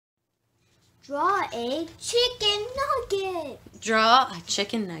Draw a chicken nugget. Draw a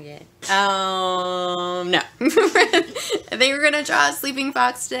chicken nugget. No. I think we're gonna draw a sleeping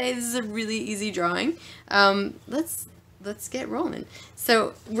fox today. This is a really easy drawing. Let's get rolling.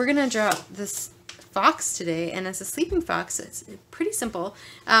 So we're gonna draw this fox today, and it's a sleeping fox. It's pretty simple.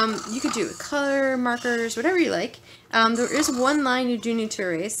 You could do color markers, whatever you like. There is one line you do need to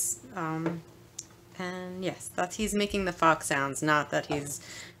erase. And yes, he's making the fox sounds, not that he's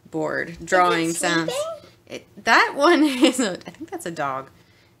bored drawing sounds. That one is I think that's a dog,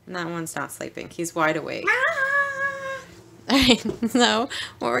 and that one's not sleeping. He's wide awake. Ah! Alright, so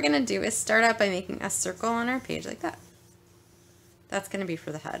what we're gonna do is start out by making a circle on our page like that. That's gonna be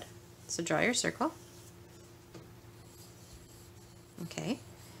for the head. So draw your circle. Okay.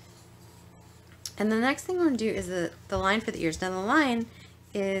 And the next thing we're gonna do is the line for the ears. Now the line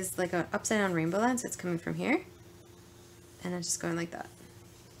is like an upside down rainbow line, so it's coming from here, and it's just going like that.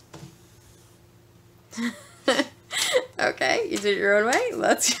 Okay, you did it your own way.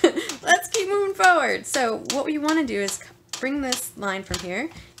 Let's keep moving forward. So what we want to do is bring this line from here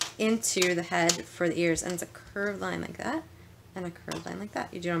into the head for the ears, and it's a curved line like that, and a curved line like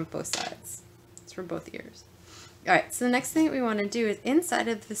that. You do it on both sides. It's for both ears. All right. So the next thing that we want to do is inside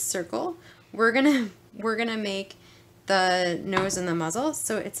of this circle, we're gonna make the nose and the muzzle.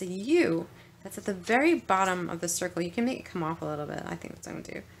 So it's a U that's at the very bottom of the circle. You can make it come off a little bit. I think that's what I'm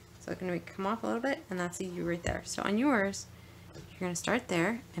gonna do. So I'm going to make it come off a little bit, and that's a U right there. So on yours, you're going to start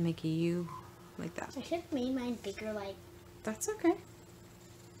there and make a U like that. I should have made mine bigger, like... That's okay.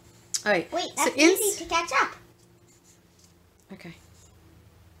 All right. Wait, that's easy to catch up. Okay.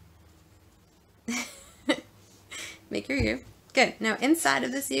 Make your U. Good. Now inside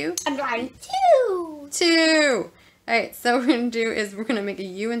of this U... I'm drawing 2. 2! All right, so what we're going to do is we're going to make a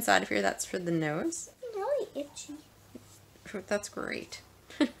U inside of here. That's for the nose. I'm really itchy. That's great.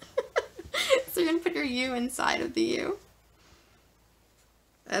 So you're going to put your U inside of the U.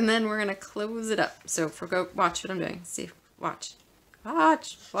 And then we're going to close it up. So watch what I'm doing. See, watch.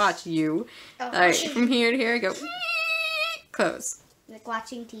 Watch you. Oh. All right, from here to here, go. Close. Like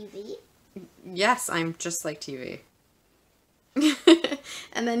watching TV? Yes, I'm just like TV.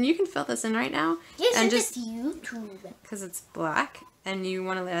 And then you can fill this in right now. Yes, and just YouTube. Because it's black, and you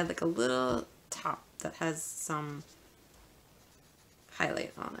want to add like a little top that has some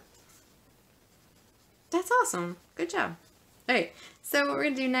highlight on it. That's awesome. Good job. Alright, so what we're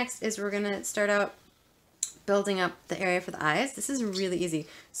going to do next is we're going to start out building up the area for the eyes. This is really easy.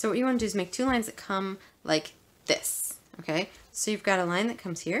 So what you want to do is make 2 lines that come like this. Okay? So you've got a line that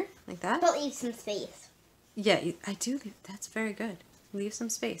comes here, like that. But leave some space. Yeah, I do. That's very good. Leave some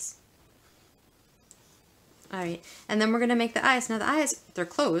space. Alright, and then we're going to make the eyes. Now the eyes, they're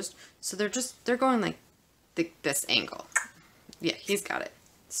closed, so they're going like this angle. Yeah, he's got it.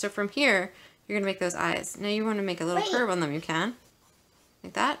 So from here, you're going to make those eyes. Now you want to make a little curve on them, you can.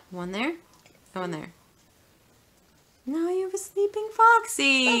 Like that. One there, and one there. Now you have a sleeping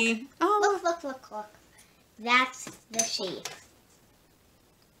foxy. Look. Oh, Look. That's the shape.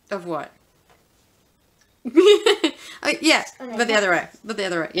 Of what? Oh, yeah, Okay, but the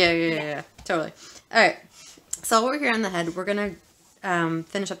other way. Yeah. Totally. All right. So over here on the head, we're going to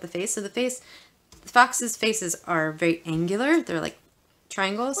finish up the face. So the fox's faces are very angular. They're like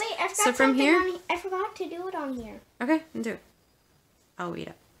triangles. Wait, I forgot so from something here, I forgot to do it on here. okay, then do it. I'll wait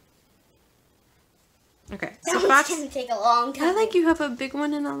up. Okay, That so one's fox. gonna take a long time. I like you have a big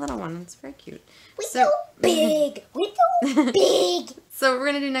one and a little one. It's very cute. We're So- so big. We're so big. So what we're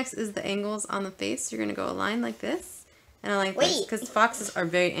gonna do next is the angles on the face. You're gonna go a line like this and a line like this Wait. because foxes are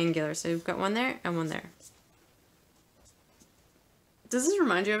very angular. So you've got one there and one there. Does this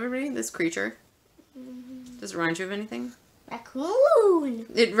remind you of everybody? This creature? Does it remind you of anything? Raccoon.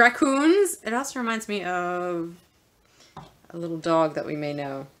 Raccoons. It also reminds me of a little dog that we may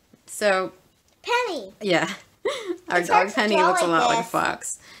know. So Penny. yeah, our It's hard dog to Penny draw looks a like lot like a this.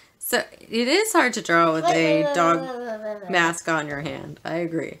 fox. So it is hard to draw with a dog mask on your hand. I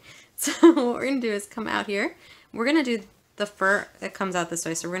agree. So what we're going to do is come out here. We're going to do the fur that comes out this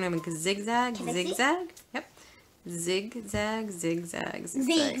way. So we're going to make a zigzag, Can I see? zigzag. Yep. Zigzag, zigzag, zigzag.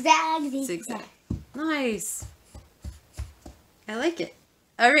 Zigzag. Zigzag. Nice. I like it.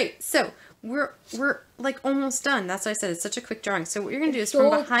 All right. So we're like almost done. That's why I said it's such a quick drawing. So what you're going to do is from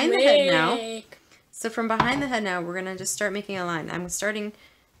behind the head now. So from behind the head now, we're going to just start making a line. I'm starting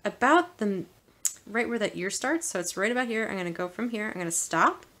about right where that ear starts. So it's right about here. I'm going to go from here. I'm going to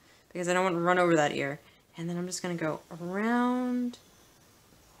stop because I don't want to run over that ear. And then I'm just going to go around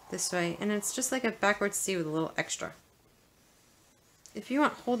this way. And it's just like a backwards C with a little extra. If you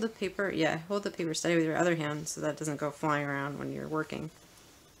want, hold the paper. Yeah, hold the paper steady with your other hand so that it doesn't go flying around when you're working.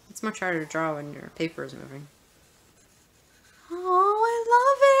 It's much harder to draw when your paper is moving. Oh,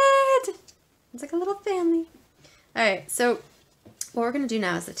 I love it! It's like a little family. Alright, so what we're going to do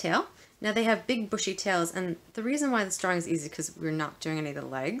now is the tail. Now they have big bushy tails, and the reason why this drawing is easy is because we're not doing any of the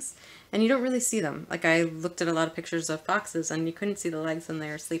legs, and you don't really see them. Like I looked at a lot of pictures of foxes, and you couldn't see the legs when they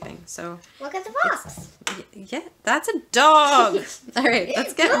were sleeping. So look at the fox. yeah, that's a dog. All right,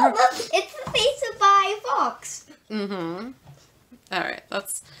 let's get. No, look, it's the face of a fox. Mm-hmm. All right,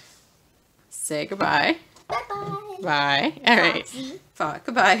 let's say goodbye. Bye-bye. Bye. All right.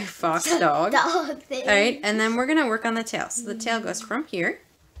 Goodbye, fox dog. Dog thing. All right, and then we're gonna work on the tail. So the tail goes from here.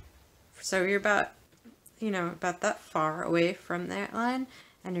 So you're about, about that far away from that line,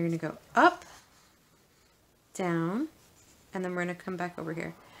 and you're gonna go up, down, and then we're gonna come back over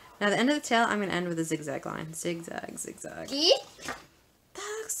here. Now the end of the tail, I'm gonna end with a zigzag line. Zigzag, zigzag. Yeah.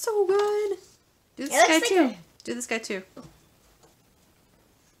 That looks so good. Do this It guy looks too. like Do this guy too.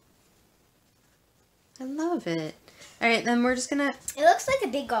 I love it. All right, then we're just gonna. It looks like a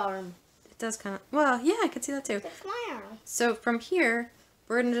big arm. It does kind of. Well, yeah, I could see that too. That's my arm. So from here,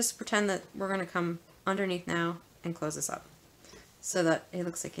 we're gonna just pretend that we're gonna come underneath now and close this up, so that it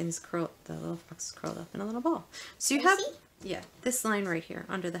looks like he's the little fox is curled up in a little ball. So you have, yeah, this line right here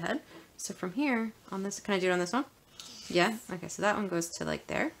under the head. So from here on this, can I do it on this one? Yeah. Okay. So that one goes to like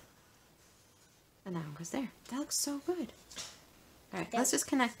there, and that one goes there. That looks so good. All right, let's just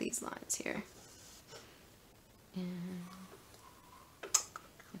connect these lines here. And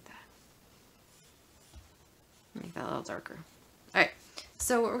like that. Make that a little darker. Alright,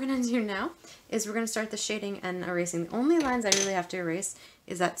 so what we're going to do now is we're going to start the shading and erasing. The only lines I really have to erase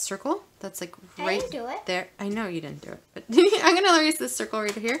is that circle that's like right I didn't do it. there. I know you didn't do it, but I'm going to erase this circle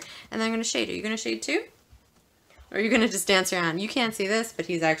right here, and then I'm going to shade it. Are you going to shade too? Or are you going to just dance around? You can't see this, but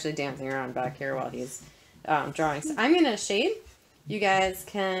he's actually dancing around back here while he's drawing. So I'm going to shade. You guys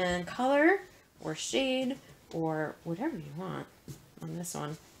can color or shade or whatever you want on this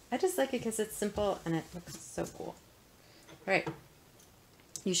one. I just like it because it's simple and it looks so cool. All right.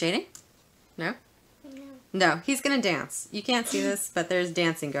 You shading? No? No. No, he's going to dance. You can't see this, but there's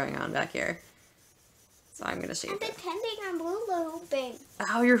dancing going on back here. So I'm going to shade I'm it. pretending I'm hula hooping.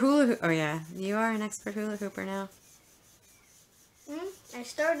 Oh, you're hula hoop. Oh, yeah. You are an expert hula hooper now. I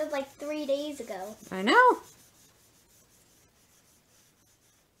started like 3 days ago. I know.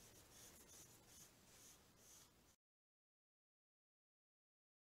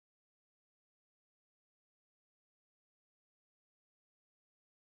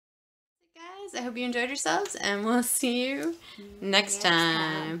 Guys, I hope you enjoyed yourselves, and we'll see you next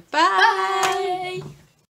time. Bye. Bye.